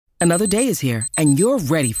Another day is here, and you're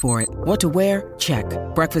ready for it. What to wear? Check.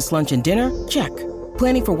 Breakfast, lunch, and dinner? Check.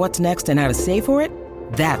 Planning for what's next and how to save for it?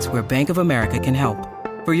 That's where Bank of America can help.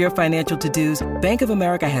 For your financial to-dos, Bank of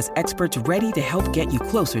America has experts ready to help get you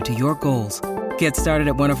closer to your goals. Get started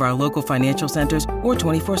at one of our local financial centers or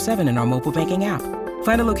 24/7 in our mobile banking app.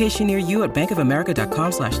 Find a location near you at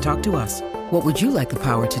bankofamerica.com/talktous. What would you like the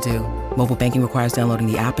power to do? Mobile banking requires downloading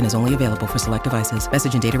the app and is only available for select devices.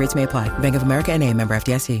 Message and data rates may apply. Bank of America N.A., member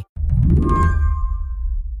FDIC.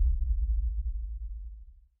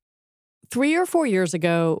 3 or 4 years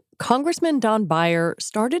ago, Congressman Don Beyer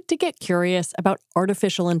started to get curious about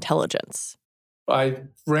artificial intelligence. I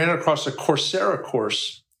ran across a Coursera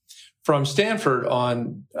course from Stanford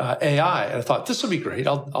on AI, and I thought, this will be great.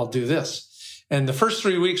 I'll do this. And the first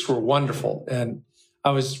 3 weeks were wonderful. And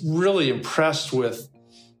I was really impressed with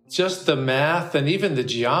just the math and even the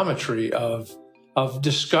geometry of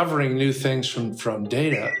discovering new things from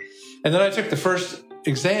data. And then I took the first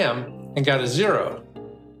exam and got a 0.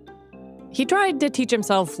 He tried to teach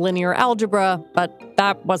himself linear algebra, but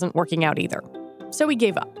that wasn't working out either. So he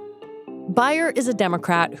gave up. Beyer is a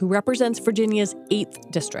Democrat who represents Virginia's 8th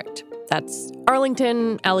district. That's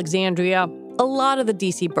Arlington, Alexandria, a lot of the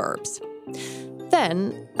D.C. burbs.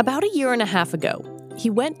 Then, about a year and a half ago, he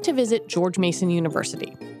went to visit George Mason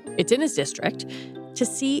University. It's in his district, to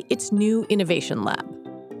see its new innovation lab.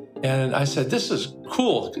 And I said, this is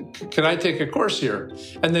cool. Can I take a course here?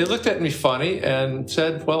 And they looked at me funny and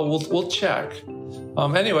said, well, we'll check.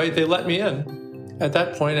 Anyway, they let me in at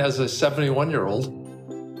that point as a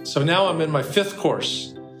 71-year-old. So now I'm in my 5th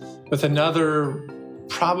course with another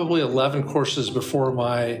probably 11 courses before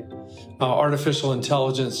my artificial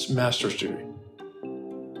intelligence master's degree.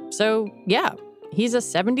 So, yeah, he's a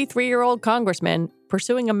 73-year-old congressman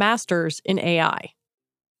pursuing a master's in AI.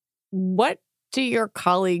 What do your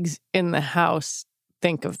colleagues in the House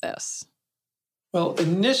think of this? Well,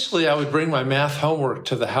 initially, I would bring my math homework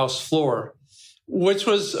to the House floor, which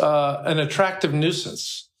was an attractive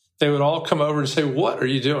nuisance. They would all come over and say, what are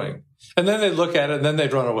you doing? And then they'd look at it and then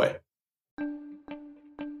they'd run away.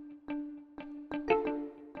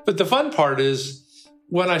 But the fun part is,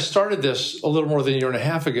 when I started this a little more than a year and a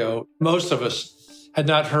half ago, most of us had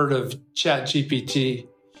not heard of ChatGPT,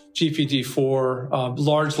 GPT-4,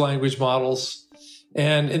 large language models.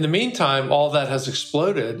 And in the meantime, all that has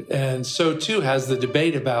exploded. And so too has the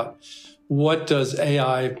debate about what does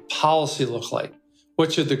AI policy look like?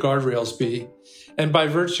 What should the guardrails be? And by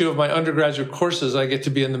virtue of my undergraduate courses, I get to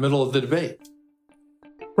be in the middle of the debate.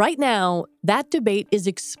 Right now, that debate is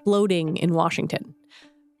exploding in Washington.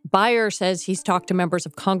 Beyer says he's talked to members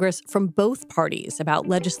of Congress from both parties about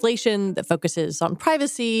legislation that focuses on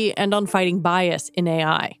privacy and on fighting bias in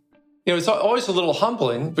AI. You know, it's always a little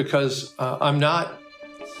humbling because I'm not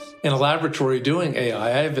in a laboratory doing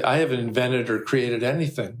AI. I haven't invented or created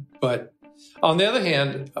anything. But on the other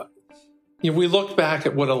hand, we looked back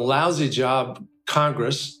at what a lousy job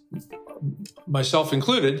Congress, myself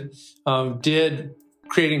included, did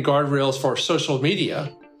creating guardrails for social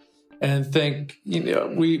media, and think,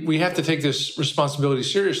 we have to take this responsibility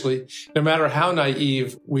seriously, no matter how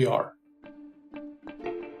naive we are.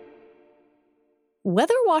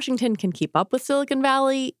 Whether Washington can keep up with Silicon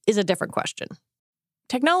Valley is a different question.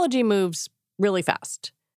 Technology moves really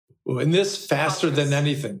fast. And this faster than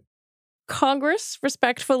anything. Congress,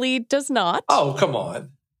 respectfully, does not. Oh, come on.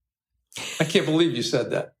 I can't believe you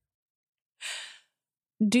said that.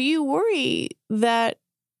 Do you worry that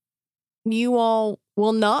you all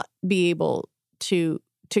will not be able to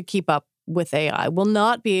keep up with AI, will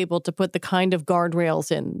not be able to put the kind of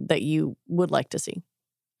guardrails in that you would like to see?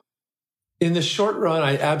 In the short run,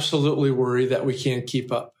 I absolutely worry that we can't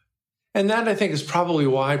keep up. And that, I think, is probably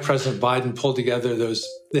why President Biden pulled together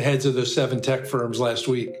the heads of those 7 tech firms last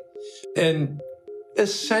week and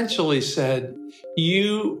essentially said,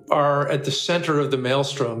 you are at the center of the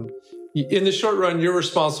maelstrom. In the short run, you're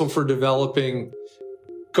responsible for developing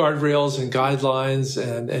guardrails and guidelines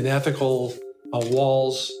and ethical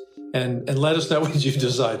walls, and let us know what you've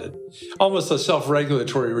decided. Almost a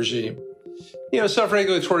self-regulatory regime.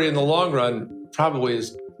 Self-regulatory in the long run probably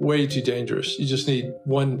is way too dangerous. You just need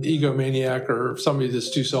one egomaniac or somebody that's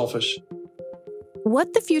too selfish.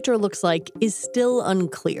 What the future looks like is still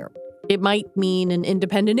unclear. It might mean an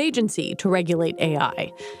independent agency to regulate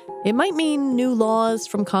AI. It might mean new laws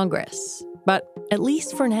from Congress. But at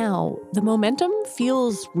least for now, the momentum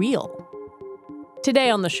feels real. Today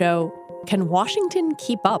on the show, can Washington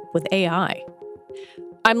keep up with AI?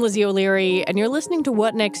 I'm Lizzie O'Leary, and you're listening to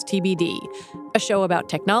What Next TBD, a show about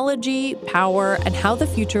technology, power, and how the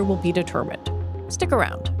future will be determined. Stick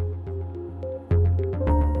around.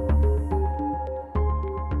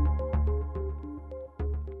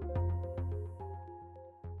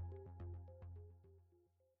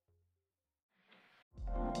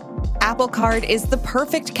 Apple Card is the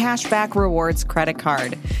perfect cashback rewards credit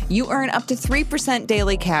card. You earn up to 3%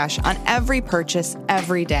 daily cash on every purchase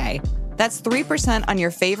every day. That's 3% on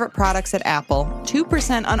your favorite products at Apple,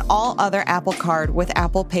 2% on all other Apple Card with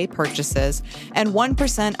Apple Pay purchases, and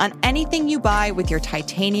 1% on anything you buy with your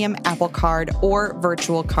titanium Apple Card or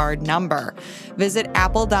virtual card number. Visit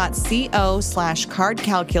apple.co/card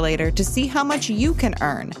calculator to see how much you can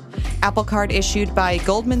earn. Apple Card issued by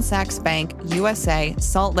Goldman Sachs Bank, USA,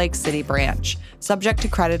 Salt Lake City branch. Subject to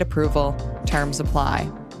credit approval. Terms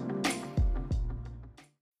apply.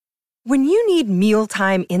 When you need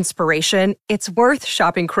mealtime inspiration, it's worth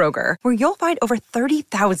shopping Kroger, where you'll find over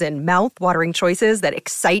 30,000 mouth-watering choices that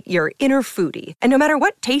excite your inner foodie. And no matter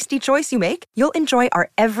what tasty choice you make, you'll enjoy our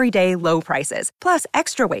everyday low prices, plus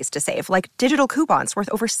extra ways to save, like digital coupons worth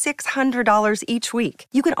over $600 each week.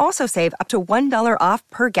 You can also save up to $1 off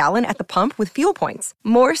per gallon at the pump with fuel points.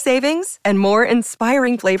 More savings and more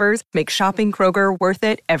inspiring flavors make shopping Kroger worth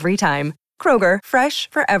it every time. Kroger, fresh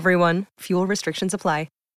for everyone. Fuel restrictions apply.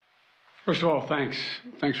 First of all, thanks.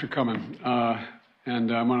 Thanks for coming.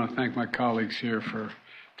 And I want to thank my colleagues here for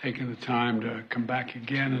taking the time to come back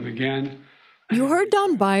again and again. You heard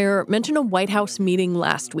Don Beyer mention a White House meeting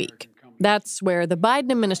last week. That's where the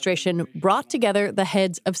Biden administration brought together the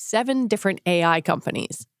heads of 7 different AI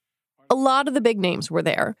companies. A lot of the big names were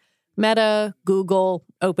there: Meta, Google,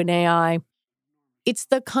 OpenAI. It's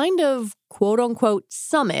the kind of quote-unquote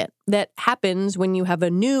summit that happens when you have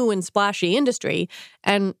a new and splashy industry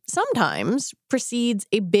and sometimes precedes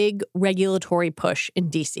a big regulatory push in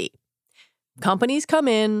D.C. Companies come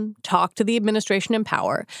in, talk to the administration in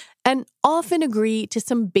power, and often agree to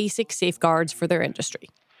some basic safeguards for their industry.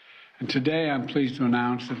 And today I'm pleased to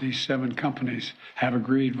announce that these 7 companies have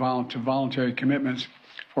agreed to voluntary commitments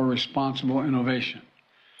for responsible innovation.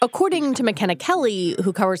 According to McKenna Kelly,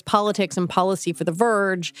 who covers politics and policy for The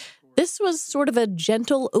Verge, this was sort of a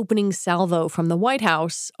gentle opening salvo from the White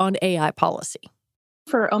House on AI policy.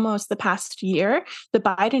 For almost the past year, the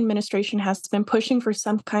Biden administration has been pushing for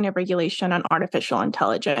some kind of regulation on artificial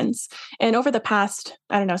intelligence. And over the past,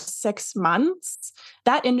 6 months,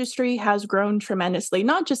 that industry has grown tremendously,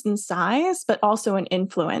 not just in size, but also in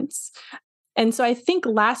influence. And so I think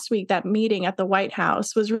last week, that meeting at the White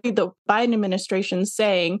House was really the Biden administration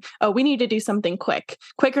saying, oh, we need to do something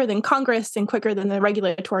quicker than Congress and quicker than the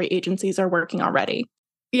regulatory agencies are working already.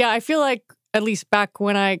 Yeah, I feel like, at least back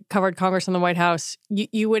when I covered Congress and the White House,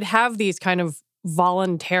 you would have these kind of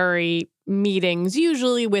voluntary meetings,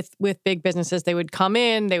 usually with big businesses. They would come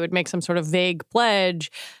in, they would make some sort of vague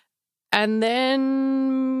pledge, and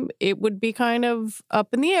then it would be kind of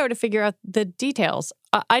up in the air to figure out the details.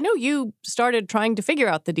 I know you started trying to figure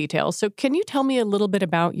out the details, so can you tell me a little bit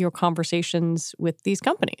about your conversations with these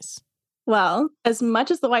companies? Well, as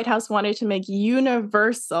much as the White House wanted to make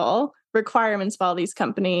universal requirements for all these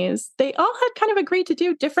companies, they all had kind of agreed to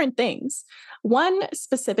do different things. One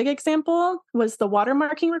specific example was the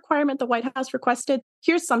watermarking requirement the White House requested.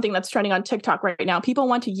 Here's something that's trending on TikTok right now. People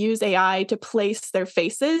want to use AI to place their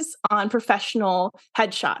faces on professional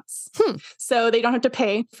headshots. So they don't have to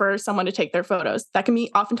pay for someone to take their photos. That can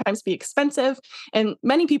oftentimes be expensive. And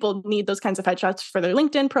many people need those kinds of headshots for their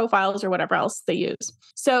LinkedIn profiles or whatever else they use.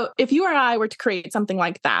 So if you or I were to create something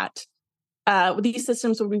like that, these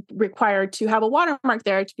systems would be required to have a watermark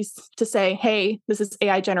there to say, hey, this is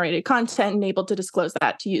AI-generated content and able to disclose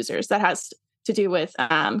that to users. That has to do with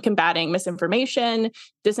combating misinformation,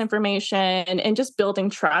 disinformation, and just building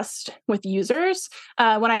trust with users.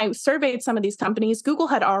 When I surveyed some of these companies, Google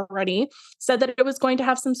had already said that it was going to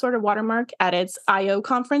have some sort of watermark at its I/O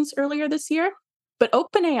conference earlier this year. But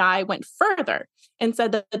OpenAI went further and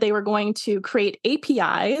said that they were going to create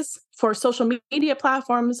APIs for social media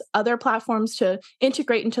platforms, other platforms to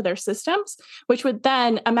integrate into their systems, which would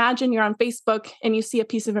then imagine you're on Facebook and you see a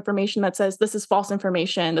piece of information that says this is false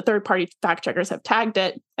information. The third-party fact checkers have tagged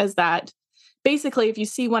it as that. Basically, if you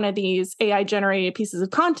see one of these AI-generated pieces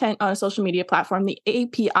of content on a social media platform, the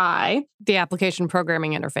API, the application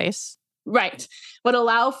programming interface, right, would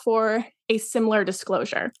allow for a similar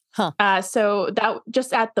disclosure. So that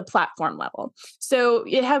just at the platform level. So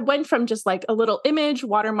it went from just like a little image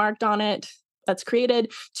watermarked on it that's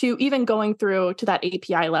created to even going through to that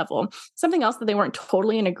API level. Something else that they weren't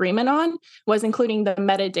totally in agreement on was including the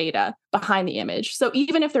metadata behind the image. So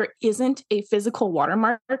even if there isn't a physical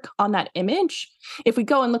watermark on that image, if we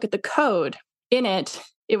go and look at the code in it,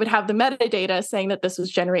 it would have the metadata saying that this was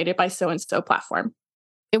generated by so-and-so platform.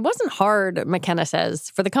 It wasn't hard, McKenna says,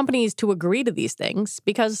 for the companies to agree to these things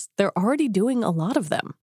because they're already doing a lot of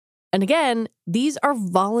them. And again, these are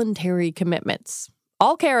voluntary commitments.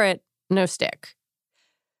 All carrot, no stick.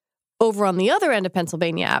 Over on the other end of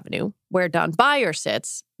Pennsylvania Avenue, where Don Beyer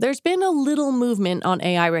sits, there's been a little movement on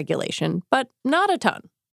AI regulation, but not a ton.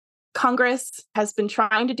 Congress has been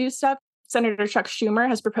trying to do stuff. Senator Chuck Schumer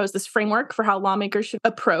has proposed this framework for how lawmakers should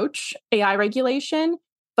approach AI regulation,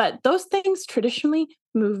 but those things traditionally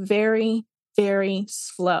move very, very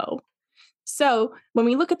slow. So when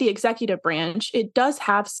we look at the executive branch, it does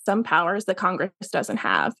have some powers that Congress doesn't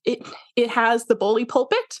have. It has the bully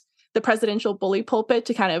pulpit, the presidential bully pulpit,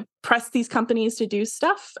 to kind of press these companies to do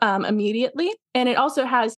stuff immediately. And it also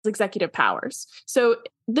has executive powers. So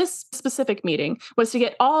this specific meeting was to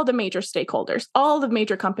get all the major stakeholders, all the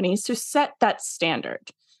major companies to set that standard.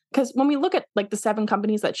 Because when we look at like the 7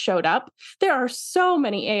 companies that showed up, there are so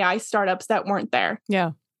many AI startups that weren't there.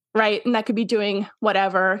 Yeah. Right. And that could be doing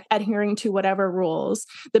whatever, adhering to whatever rules.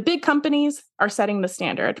 The big companies are setting the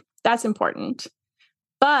standard. That's important.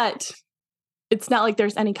 But it's not like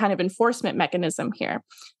there's any kind of enforcement mechanism here.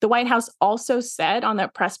 The White House also said on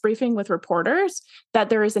that press briefing with reporters that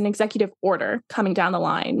there is an executive order coming down the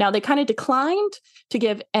line. Now, they kind of declined to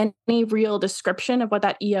give any real description of what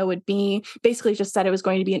that EO would be. Basically just said it was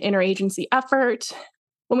going to be an interagency effort.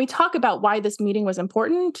 When we talk about why this meeting was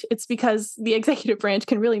important, it's because the executive branch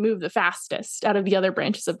can really move the fastest out of the other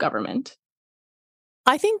branches of government.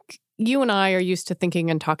 I think you and I are used to thinking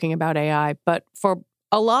and talking about AI, but for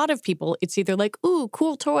a lot of people, it's either like, ooh,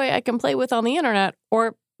 cool toy I can play with on the internet,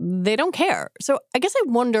 or they don't care. So I guess I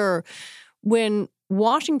wonder, when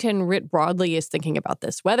Washington writ broadly is thinking about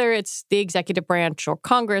this, whether it's the executive branch or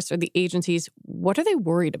Congress or the agencies, what are they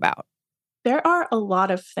worried about? There are a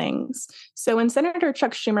lot of things. So when Senator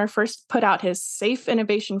Chuck Schumer first put out his Safe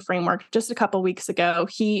Innovation Framework just a couple weeks ago,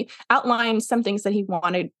 he outlined some things that he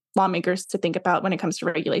wanted lawmakers to think about when it comes to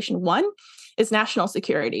regulation. One is national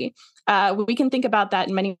security. We can think about that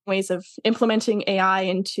in many ways of implementing AI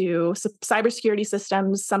into cybersecurity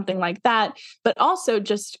systems, something like that, but also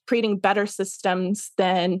just creating better systems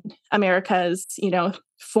than America's,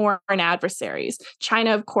 foreign adversaries.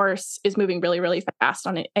 China, of course, is moving really, really fast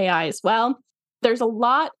on AI as well. There's a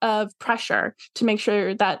lot of pressure to make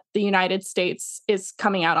sure that the United States is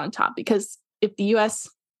coming out on top, because if the U.S.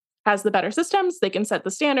 has the better systems, they can set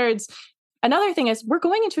the standards. Another thing is we're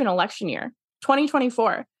going into an election year,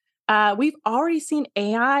 2024. We've already seen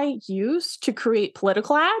AI used to create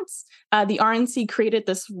political ads. The RNC created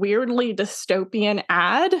this weirdly dystopian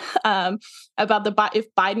ad about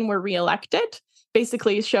if Biden were reelected,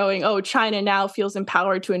 basically showing, China now feels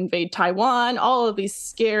empowered to invade Taiwan, all of these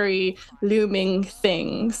scary, looming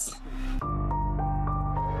things.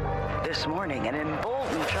 This morning, an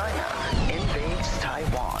emboldened China invades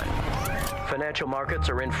Taiwan. Financial markets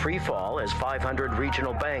are in free fall as 500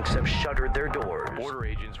 regional banks have shuttered their doors. Border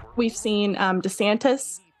agents. We've seen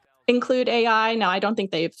DeSantis include AI. Now, I don't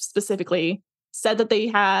think they've specifically said that they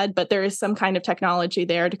had, but there is some kind of technology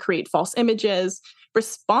there to create false images.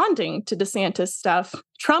 Responding to DeSantis stuff,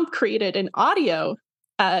 Trump created an audio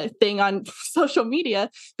thing on social media,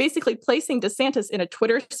 basically placing DeSantis in a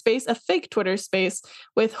Twitter space, a fake Twitter space,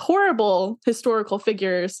 with horrible historical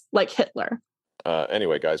figures like Hitler.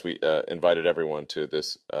 Anyway, guys, we invited everyone to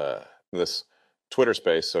this Twitter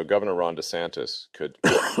space so Governor Ron DeSantis could...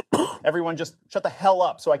 Everyone just shut the hell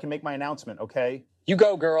up so I can make my announcement, okay? You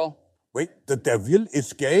go, girl. Wait, the devil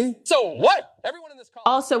is gay? So what? Everyone in this call...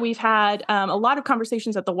 Also, we've had a lot of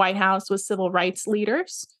conversations at the White House with civil rights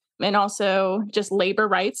leaders and also just labor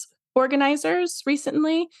rights organizers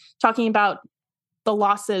recently, talking about the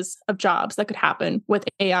losses of jobs that could happen with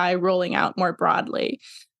AI rolling out more broadly.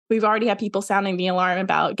 We've already had people sounding the alarm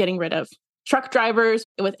about getting rid of truck drivers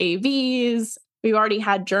with AVs. We've already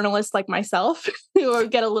had journalists like myself who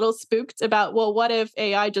get a little spooked about, well, what if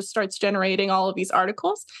AI just starts generating all of these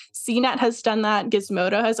articles? CNET has done that.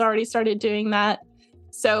 Gizmodo has already started doing that.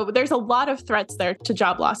 So there's a lot of threats there to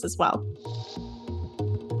job loss as well.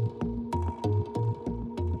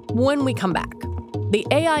 When we come back, the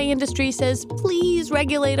AI industry says, please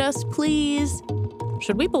regulate us, please.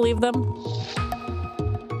 Should we believe them?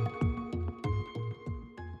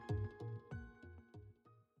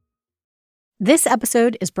 This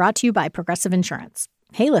episode is brought to you by Progressive Insurance.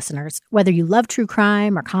 Hey, listeners, whether you love true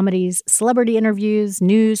crime or comedies, celebrity interviews,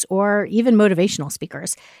 news, or even motivational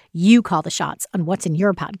speakers, you call the shots on what's in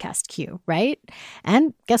your podcast queue, right?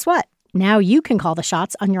 And guess what? Now you can call the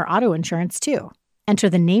shots on your auto insurance, too. Enter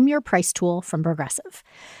the Name Your Price tool from Progressive.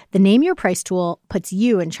 The Name Your Price tool puts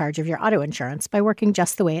you in charge of your auto insurance by working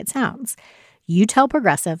just the way it sounds. You tell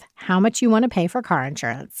Progressive how much you want to pay for car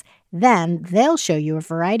insurance. Then they'll show you a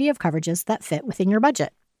variety of coverages that fit within your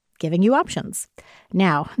budget. giving you options.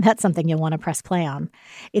 Now, that's something you'll want to press play on.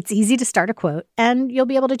 It's easy to start a quote, and you'll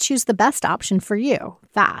be able to choose the best option for you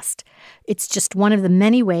fast. It's just one of the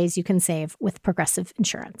many ways you can save with Progressive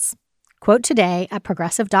Insurance. Quote today at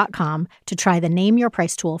Progressive.com to try the Name Your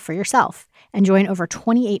Price tool for yourself and join over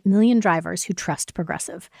 28 million drivers who trust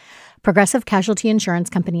Progressive. Progressive Casualty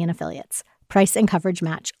Insurance Company and Affiliates. Price and coverage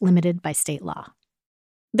match limited by state law.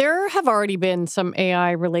 There have already been some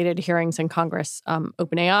AI-related hearings in Congress.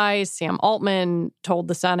 OpenAI's Sam Altman told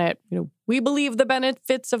the Senate, we believe the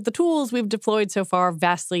benefits of the tools we've deployed so far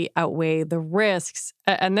vastly outweigh the risks.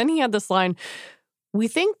 And then he had this line, we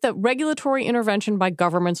think that regulatory intervention by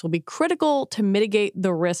governments will be critical to mitigate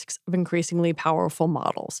the risks of increasingly powerful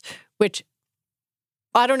models, which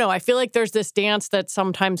I don't know. I feel like there's this dance that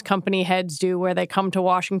sometimes company heads do where they come to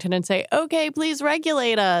Washington and say, okay, please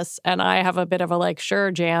regulate us. And I have a bit of a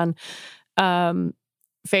sure, Jan,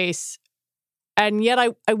 face. And yet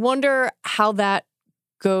I wonder how that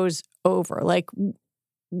goes over.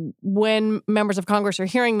 When members of Congress are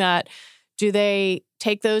hearing that, do they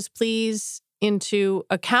take those pleas into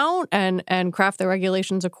account and craft their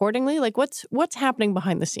regulations accordingly? What's happening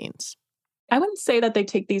behind the scenes? I wouldn't say that they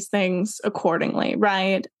take these things accordingly,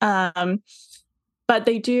 right? But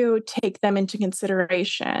they do take them into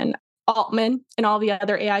consideration. Altman and all the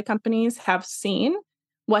other AI companies have seen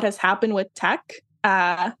what has happened with tech,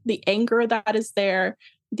 the anger that is there,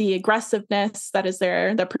 the aggressiveness that is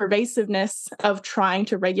there, the pervasiveness of trying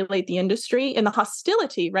to regulate the industry, and the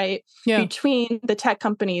hostility, right, between the tech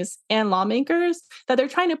companies and lawmakers, that they're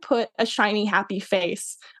trying to put a shiny, happy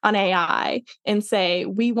face on AI and say,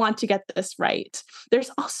 we want to get this right.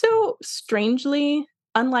 There's also, strangely,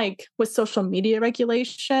 unlike with social media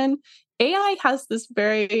regulation, AI has this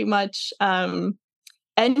very much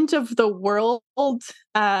end of the world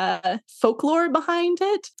folklore behind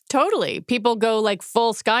it. Totally. People go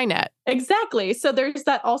full Skynet. Exactly. So there's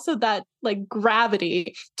that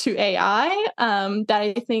gravity to AI that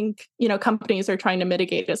I think, companies are trying to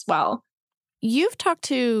mitigate as well. You've talked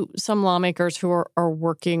to some lawmakers who are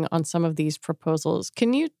working on some of these proposals.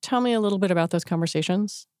 Can you tell me a little bit about those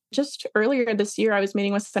conversations? Just earlier this year, I was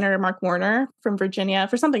meeting with Senator Mark Warner from Virginia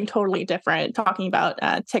for something totally different, talking about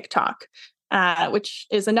TikTok. Which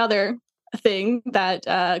is another thing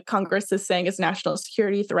that Congress is saying is a national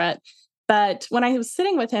security threat. But when I was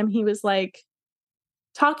sitting with him, he was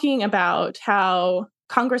talking about how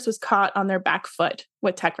Congress was caught on their back foot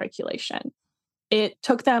with tech regulation. It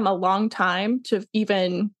took them a long time to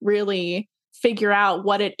even really figure out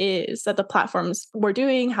what it is that the platforms were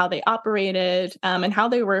doing, how they operated, and how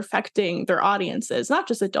they were affecting their audiences, not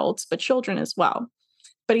just adults, but children as well.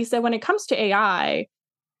 But he said when it comes to AI,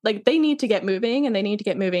 they need to get moving, and they need to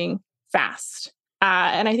get moving fast.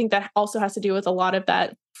 And I think that also has to do with a lot of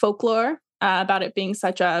that folklore about it being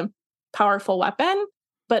such a powerful weapon,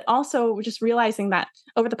 but also just realizing that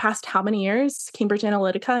over the past how many years, Cambridge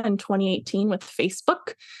Analytica in 2018 with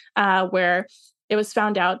Facebook, where it was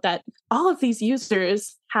found out that all of these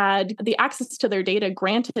users had the access to their data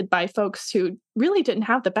granted by folks who really didn't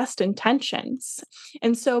have the best intentions.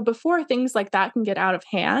 And so before things like that can get out of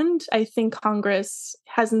hand, I think Congress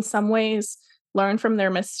has in some ways learned from their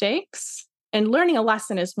mistakes. And learning a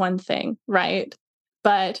lesson is one thing, right?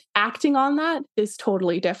 But acting on that is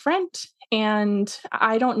totally different. And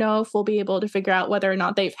I don't know if we'll be able to figure out whether or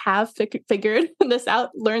not they have figured this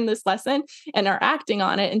out, learned this lesson, and are acting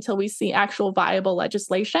on it until we see actual viable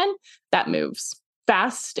legislation that moves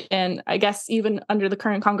fast. And I guess even under the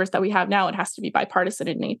current Congress that we have now, it has to be bipartisan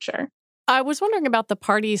in nature. I was wondering about the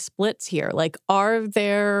party splits here. Are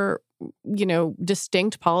there,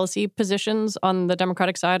 distinct policy positions on the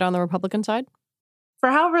Democratic side, on the Republican side? For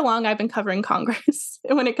however long I've been covering Congress,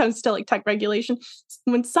 when it comes to tech regulation,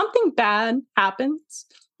 when something bad happens,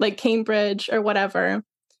 like Cambridge or whatever,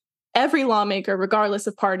 every lawmaker, regardless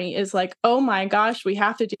of party, is oh my gosh, we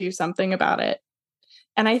have to do something about it.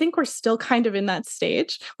 And I think we're still kind of in that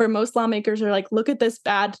stage where most lawmakers are look at this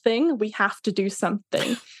bad thing, we have to do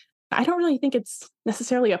something. I don't really think it's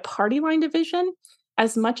necessarily a party line division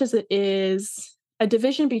as much as it is a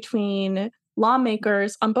division between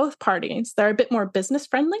lawmakers on both parties that are a bit more business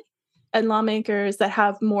friendly and lawmakers that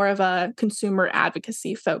have more of a consumer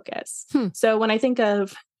advocacy focus. So when I think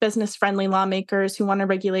of business friendly lawmakers who want to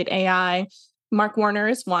regulate AI, Mark Warner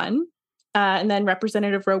is one, and then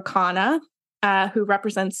Representative Ro Khanna, who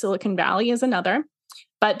represents Silicon Valley, is another.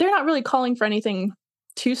 But they're not really calling for anything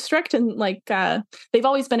too strict, and they've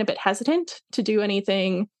always been a bit hesitant to do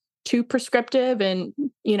anything too prescriptive and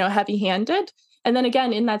heavy-handed. And then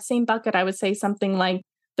again, in that same bucket, I would say something like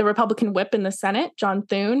The Republican whip in the Senate, John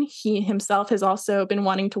Thune, he himself has also been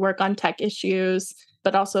wanting to work on tech issues,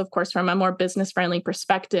 but also, of course, from a more business-friendly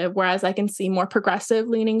perspective, whereas I can see more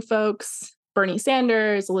progressive-leaning folks, Bernie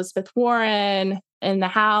Sanders, Elizabeth Warren in the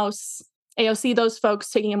House, AOC, those folks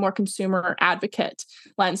taking a more consumer advocate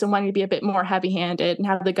lens and wanting to be a bit more heavy-handed and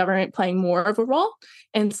have the government playing more of a role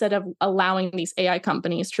instead of allowing these AI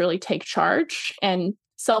companies to really take charge and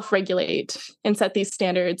self-regulate and set these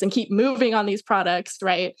standards and keep moving on these products,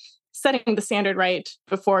 right? Setting the standard right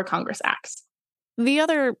before Congress acts. The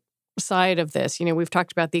other side of this, we've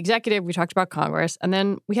talked about the executive, we talked about Congress, and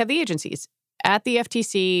then we have the agencies. At the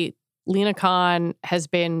FTC, Lina Khan has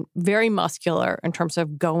been very muscular in terms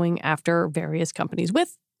of going after various companies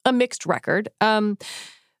with a mixed record.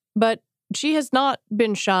 But she has not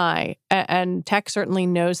been shy, and tech certainly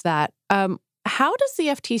knows that. How does the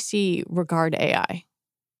FTC regard AI?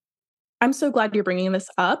 I'm so glad you're bringing this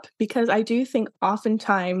up because I do think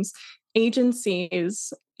oftentimes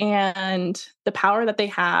agencies and the power that they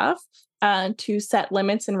have to set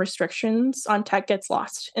limits and restrictions on tech gets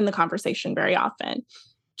lost in the conversation very often.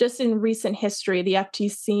 Just in recent history, the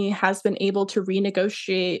FTC has been able to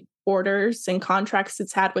renegotiate orders and contracts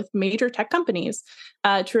it's had with major tech companies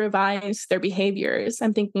to revise their behaviors.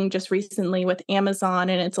 I'm thinking just recently with Amazon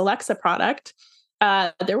and its Alexa product.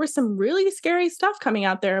 There was some really scary stuff coming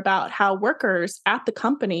out there about how workers at the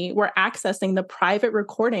company were accessing the private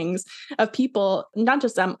recordings of people, not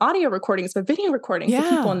just audio recordings, but video recordings of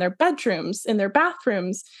people in their bedrooms, in their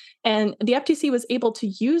bathrooms. And the FTC was able to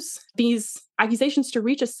use these accusations to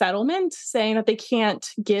reach a settlement saying that they can't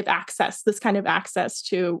give this kind of access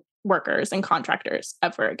to workers and contractors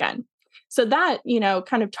ever again. So that,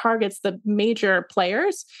 kind of targets the major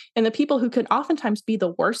players and the people who could oftentimes be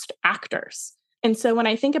the worst actors. And so when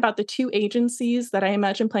I think about the two agencies that I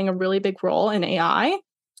imagine playing a really big role in AI,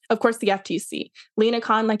 of course, the FTC. Lina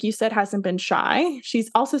Khan, like you said, hasn't been shy.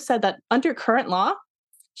 She's also said that under current law,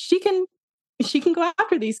 she can go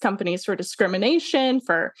after these companies for discrimination,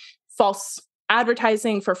 for false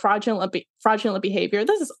advertising, for fraudulent behavior.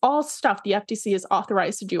 This is all stuff the FTC is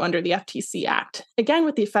authorized to do under the FTC Act. Again,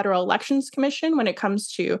 with the Federal Elections Commission, when it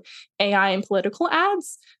comes to AI and political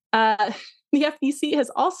ads, the FTC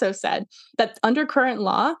has also said that under current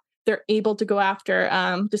law, they're able to go after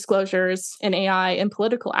disclosures in AI and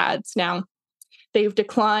political ads. Now, they've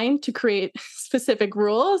declined to create specific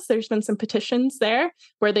rules. There's been some petitions there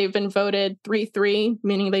where they've been voted 3-3,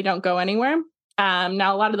 meaning they don't go anywhere.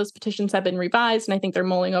 Now, a lot of those petitions have been revised, and I think they're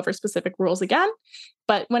mulling over specific rules again.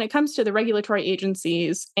 But when it comes to the regulatory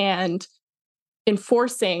agencies and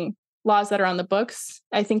enforcing laws that are on the books,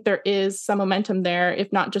 I think there is some momentum there,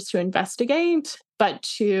 if not just to investigate, but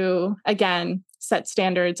to, again, set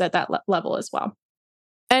standards at that level as well.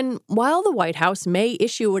 And while the White House may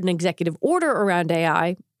issue an executive order around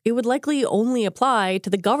AI, it would likely only apply to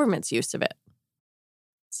the government's use of it.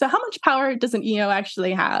 So how much power does an EO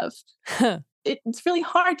actually have? It's really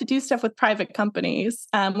hard to do stuff with private companies.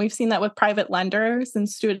 We've seen that with private lenders and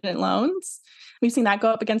student loans. We've seen that go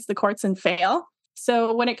up against the courts and fail.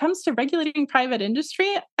 So when it comes to regulating private industry,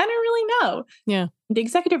 I don't really know. Yeah. The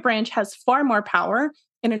executive branch has far more power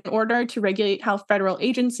in order to regulate how federal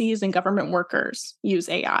agencies and government workers use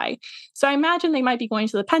AI. So I imagine they might be going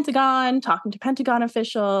to the Pentagon, talking to Pentagon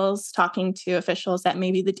officials, talking to officials at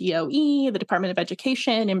maybe the DOE, the Department of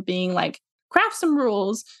Education, and being like, craft some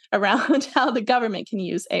rules around how the government can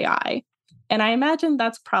use AI. And I imagine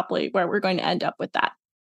that's probably where we're going to end up with that.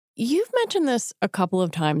 You've mentioned this a couple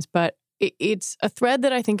of times, but it's a thread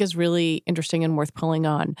that I think is really interesting and worth pulling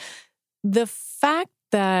on. The fact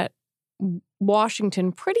that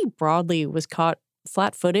Washington pretty broadly was caught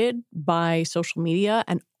flat-footed by social media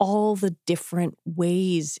and all the different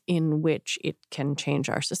ways in which it can change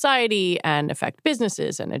our society and affect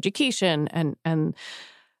businesses and education and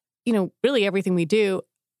really everything we do.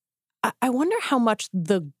 I wonder how much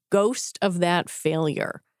the ghost of that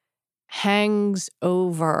failure hangs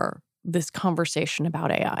over this conversation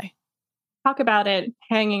about AI. Talk about it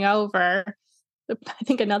hanging over. I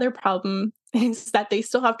think another problem is that they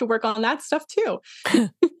still have to work on that stuff too.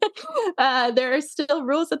 There are still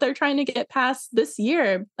rules that they're trying to get passed this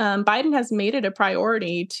year. Biden has made it a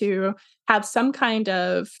priority to have some kind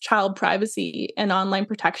of child privacy and online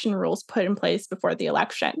protection rules put in place before the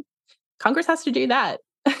election. Congress has to do that.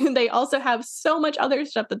 They also have so much other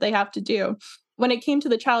stuff that they have to do. When it came to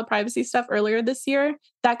the child privacy stuff earlier this year,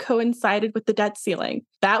 that coincided with the debt ceiling.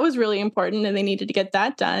 That was really important, and they needed to get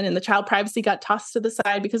that done. And the child privacy got tossed to the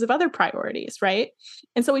side because of other priorities, right?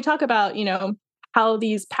 And so we talk about, how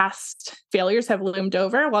these past failures have loomed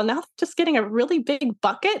over. Well, now they're just getting a really big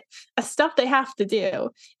bucket of stuff they have to do,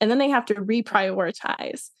 and then they have to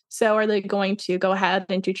reprioritize. So are they going to go ahead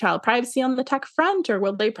and do child privacy on the tech front, or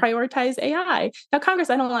will they prioritize AI? Now, Congress,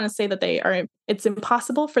 I don't want to say that it's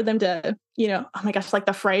impossible for them to, oh my gosh, like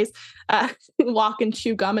the phrase, walk and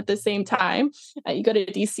chew gum at the same time. You go to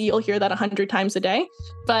DC, you'll hear that 100 times a day.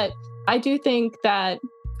 But I do think that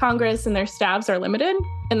Congress and their staffs are limited,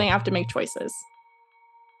 and they have to make choices.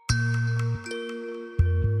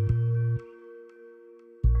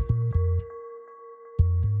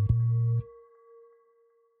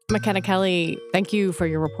 McKenna Kelly, thank you for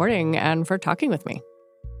your reporting and for talking with me.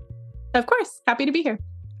 Of course. Happy to be here.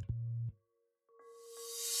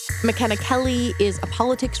 McKenna Kelly is a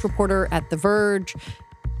politics reporter at The Verge,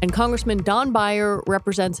 and Congressman Don Beyer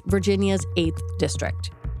represents Virginia's 8th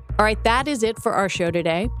District. All right, that is it for our show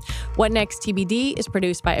today. What Next TBD is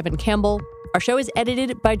produced by Evan Campbell. Our show is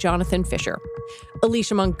edited by Jonathan Fisher.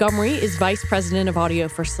 Alicia Montgomery is vice president of audio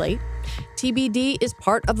for Slate. TBD is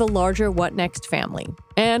part of the larger What Next family.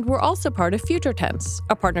 And we're also part of Future Tense,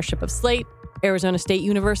 a partnership of Slate, Arizona State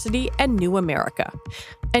University, and New America.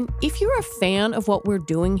 And if you're a fan of what we're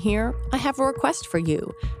doing here, I have a request for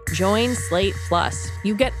you. Join Slate Plus.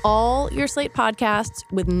 You get all your Slate podcasts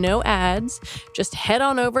with no ads. Just head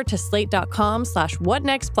on over to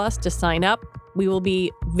slate.com/whatnextplus to sign up. We will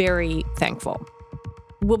be very thankful.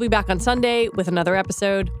 We'll be back on Sunday with another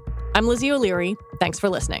episode. I'm Lizzie O'Leary. Thanks for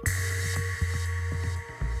listening.